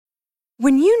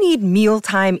When you need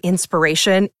mealtime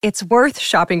inspiration, it's worth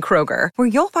shopping Kroger, where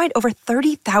you'll find over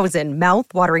 30,000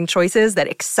 mouth-watering choices that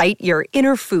excite your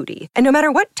inner foodie. And no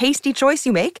matter what tasty choice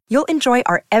you make, you'll enjoy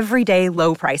our everyday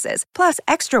low prices, plus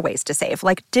extra ways to save,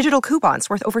 like digital coupons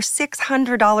worth over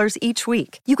 $600 each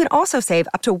week. You can also save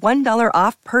up to $1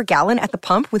 off per gallon at the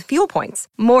pump with fuel points.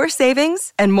 More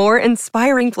savings and more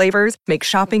inspiring flavors make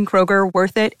shopping Kroger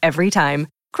worth it every time.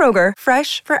 Kroger,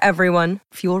 fresh for everyone.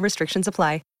 Fuel restrictions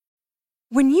apply.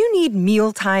 When you need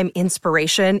mealtime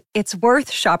inspiration, it's worth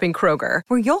shopping Kroger,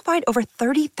 where you'll find over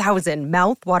 30,000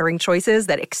 mouth-watering choices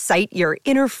that excite your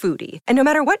inner foodie. And no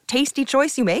matter what tasty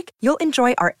choice you make, you'll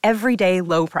enjoy our everyday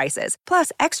low prices,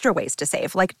 plus extra ways to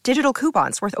save, like digital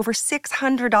coupons worth over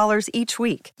 $600 each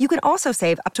week. You can also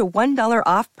save up to $1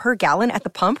 off per gallon at the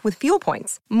pump with fuel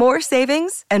points. More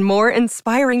savings and more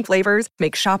inspiring flavors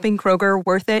make shopping Kroger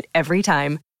worth it every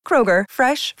time. Kroger,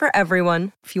 fresh for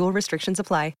everyone. Fuel restrictions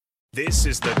apply. This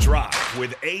is The Drive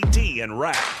with AD and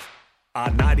Raph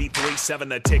on 93.7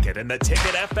 The Ticket and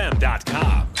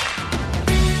theticketfm.com.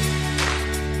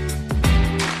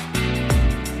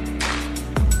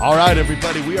 All right,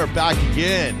 everybody, we are back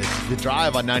again. This is The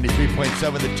Drive on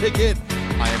 93.7 The Ticket.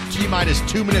 I am T-minus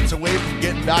 2 minutes away from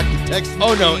getting back to Texas.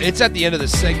 Oh, no, it's at the end of the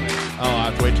segment. Oh, I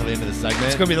have to wait till the end of the segment?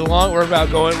 It's going to be we're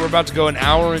about to go an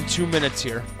hour and 2 minutes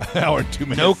here. An hour and 2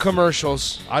 minutes. No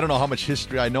commercials. I don't know how much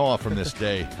history I know from this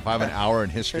day. If I have an hour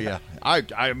in history,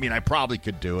 I mean, I probably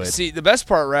could do it. See, the best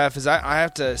part, Raph, is I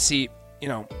have to see,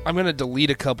 I'm going to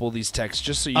delete a couple of these texts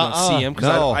just so you don't see them, because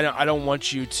I don't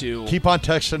want you to... Keep on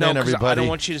texting in, everybody. I don't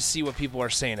want you to see what people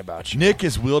are saying about you. Nick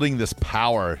is wielding this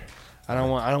power. I don't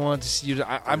want to see you.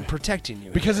 I'm protecting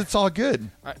you. Because it's all good.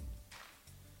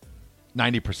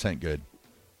 90% good.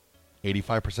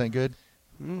 85% good?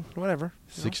 Whatever.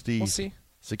 60. We'll see.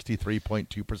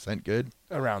 63.2% good?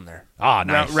 Around there. Ah,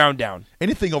 nice. Round down.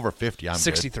 Anything over 50, I'm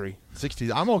 63. Good.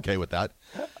 60. I'm okay with that.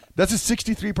 That's a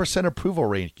 63% approval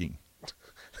ranking.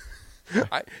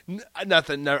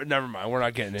 Nothing. Never mind. We're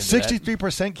not getting into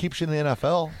 63% keeps you in the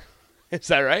NFL. Is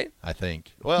that right? I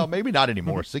think. Well, maybe not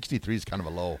anymore. 63 is kind of a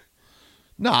low.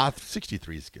 Nah,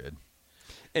 63 is good.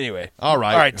 Anyway. All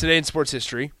right. Today in sports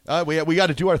history. We got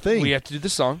to do our thing. We have to do the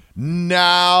song.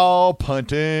 Now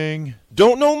punting.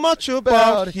 Don't know much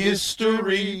about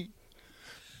history.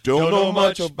 Don't know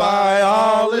much about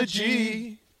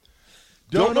biology.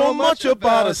 Don't know much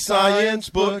about a science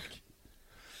book.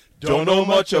 Don't know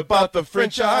much about the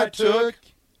French I took.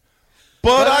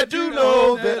 But I do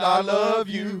know that I love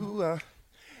you.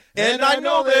 And I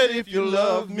know that if you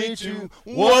love me too,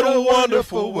 what a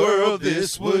wonderful world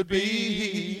this would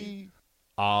be.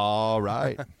 All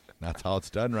right. That's how it's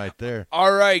done right there.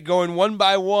 All right, going one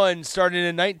by one, starting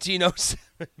in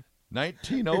 1907.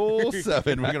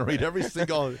 1907. We're going to read every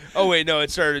single... Oh, wait, no,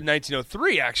 it started in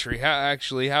 1903,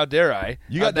 actually. How dare I?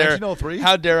 You got 1903?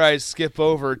 How dare I skip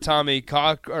over Tommy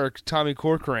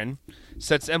Corcoran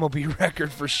sets MLB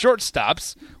record for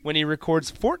shortstops when he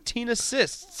records 14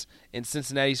 assists in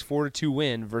Cincinnati's 4-2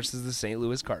 win versus the St.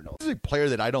 Louis Cardinals. This is a player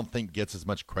that I don't think gets as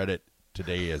much credit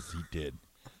today as he did.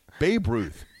 Babe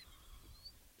Ruth.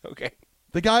 Okay.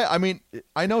 The guy, I mean,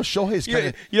 I know Shohei's kind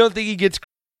of... You don't think he gets...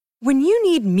 When you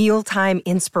need mealtime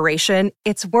inspiration,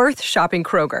 it's worth shopping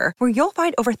Kroger, where you'll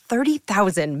find over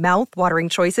 30,000 mouth-watering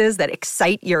choices that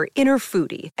excite your inner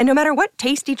foodie. And no matter what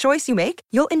tasty choice you make,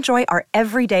 you'll enjoy our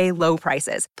everyday low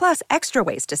prices, plus extra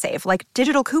ways to save, like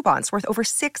digital coupons worth over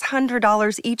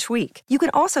 $600 each week. You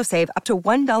can also save up to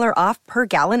 $1 off per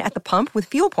gallon at the pump with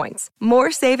fuel points.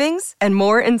 More savings and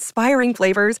more inspiring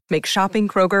flavors make shopping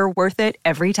Kroger worth it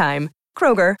every time.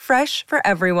 Kroger, fresh for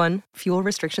everyone. Fuel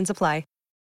restrictions apply.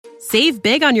 Save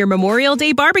big on your Memorial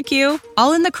Day barbecue,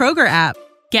 all in the Kroger app.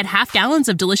 Get half gallons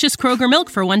of delicious Kroger milk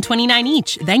for $1.29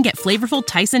 each. Then get flavorful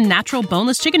Tyson natural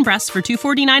boneless chicken breasts for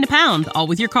 $2.49 a pound, all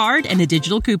with your card and a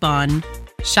digital coupon.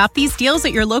 Shop these deals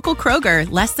at your local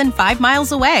Kroger, less than 5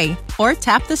 miles away. Or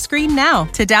tap the screen now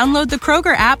to download the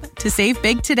Kroger app to save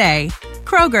big today.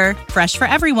 Kroger, fresh for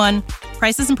everyone.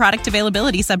 Prices and product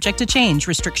availability subject to change.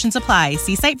 Restrictions apply.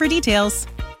 See site for details.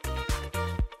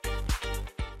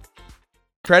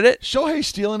 Credit? Shohei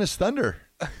stealing his thunder.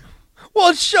 Well,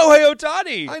 it's Shohei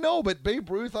Ohtani. I know, but Babe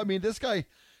Ruth, I mean, this guy,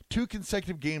 2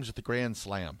 consecutive games with the Grand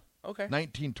Slam. Okay.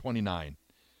 1929.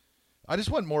 I just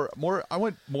want more. I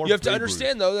want more. You have to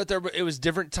understand, though, that it was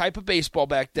different type of baseball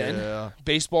back then. Yeah.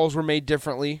 Baseballs were made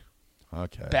differently.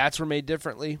 Okay. Bats were made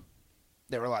differently.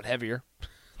 They were a lot heavier.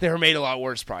 They were made a lot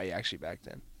worse, probably, actually, back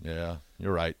then. Yeah,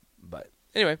 you're right. But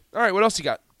anyway, all right, what else you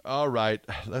got? All right,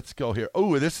 let's go here.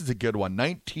 Oh, this is a good one.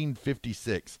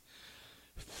 1956.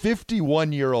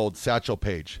 51-year-old Satchel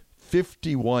Paige.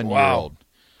 51-year-old.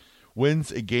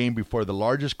 wins a game before the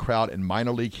largest crowd in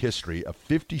minor league history of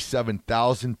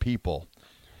 57,000 people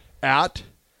at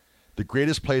the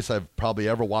greatest place I've probably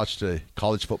ever watched a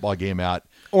college football game at.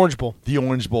 Orange Bowl. The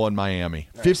Orange Bowl in Miami.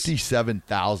 Nice.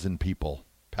 57,000 people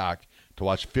packed to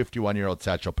watch 51-year-old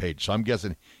Satchel Paige. So I'm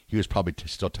guessing he was probably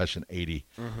still touching 80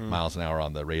 miles an hour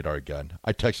on the radar gun.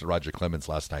 I texted Roger Clemens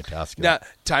last night to ask him. Now,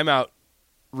 timeout.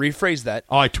 Rephrase that.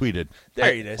 Oh, I tweeted.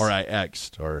 There it is. Or I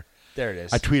X'd. Or There it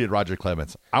is. I tweeted Roger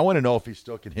Clemens. I want to know if he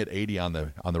still can hit 80 on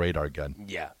the radar gun.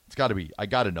 Yeah. It's got to be. I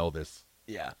got to know this.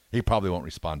 Yeah. He probably won't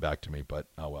respond back to me, but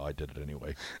oh well, I did it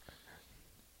anyway.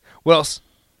 What else?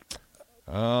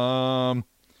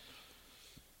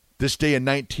 This day in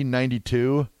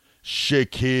 1992,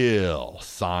 Shaquille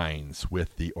signs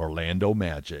with the Orlando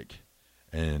Magic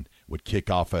and would kick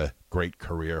off a great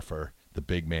career for the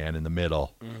big man in the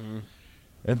middle. Mm-hmm.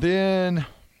 And then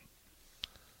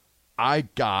I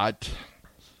got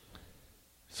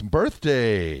some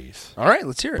birthdays. All right,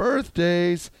 let's hear it.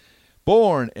 Birthdays.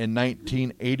 Born in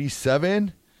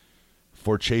 1987,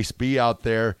 for Chase B out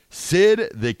there, Sid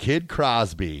the Kid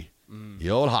Crosby, the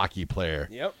old hockey player.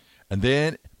 Yep. And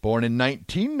then, born in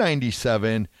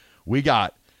 1997, we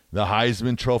got the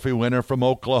Heisman Trophy winner from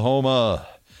Oklahoma,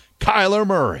 Kyler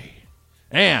Murray.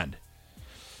 And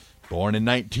born in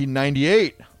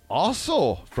 1998,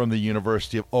 also from the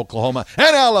University of Oklahoma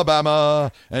and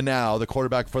Alabama, and now the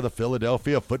quarterback for the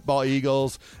Philadelphia Football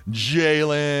Eagles,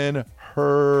 Jalen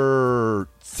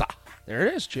Hurts. There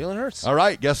it is, Jalen Hurts. All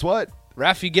right, guess what?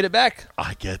 Raph, you get it back.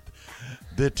 I get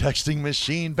the texting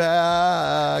machine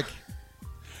back.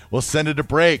 We'll send it a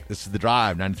break. This is The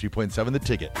Drive, 93.7 The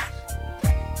Ticket.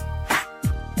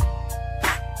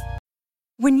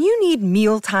 When you need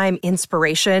mealtime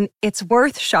inspiration, it's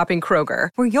worth shopping Kroger,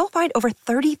 where you'll find over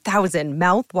 30,000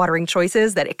 mouth-watering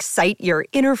choices that excite your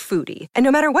inner foodie. And no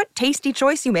matter what tasty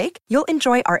choice you make, you'll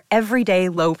enjoy our everyday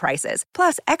low prices,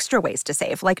 plus extra ways to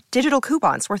save, like digital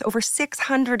coupons worth over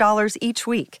 $600 each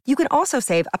week. You can also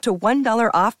save up to $1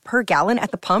 off per gallon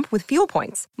at the pump with fuel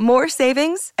points. More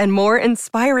savings and more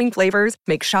inspiring flavors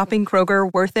make shopping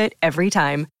Kroger worth it every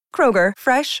time. Kroger,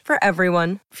 fresh for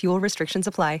everyone. Fuel restrictions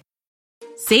apply.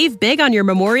 Save big on your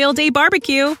Memorial Day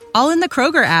barbecue, all in the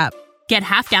Kroger app. Get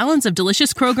half gallons of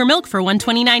delicious Kroger milk for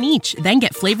 $1.29 each. Then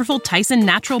get flavorful Tyson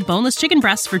natural boneless chicken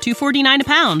breasts for $2.49 a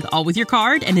pound, all with your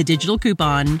card and a digital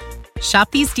coupon. Shop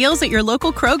these deals at your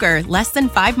local Kroger, less than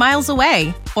 5 miles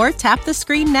away. Or tap the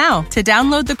screen now to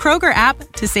download the Kroger app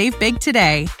to save big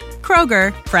today.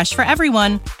 Kroger, fresh for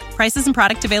everyone. Prices and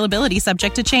product availability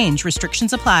subject to change.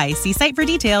 Restrictions apply. See site for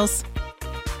details.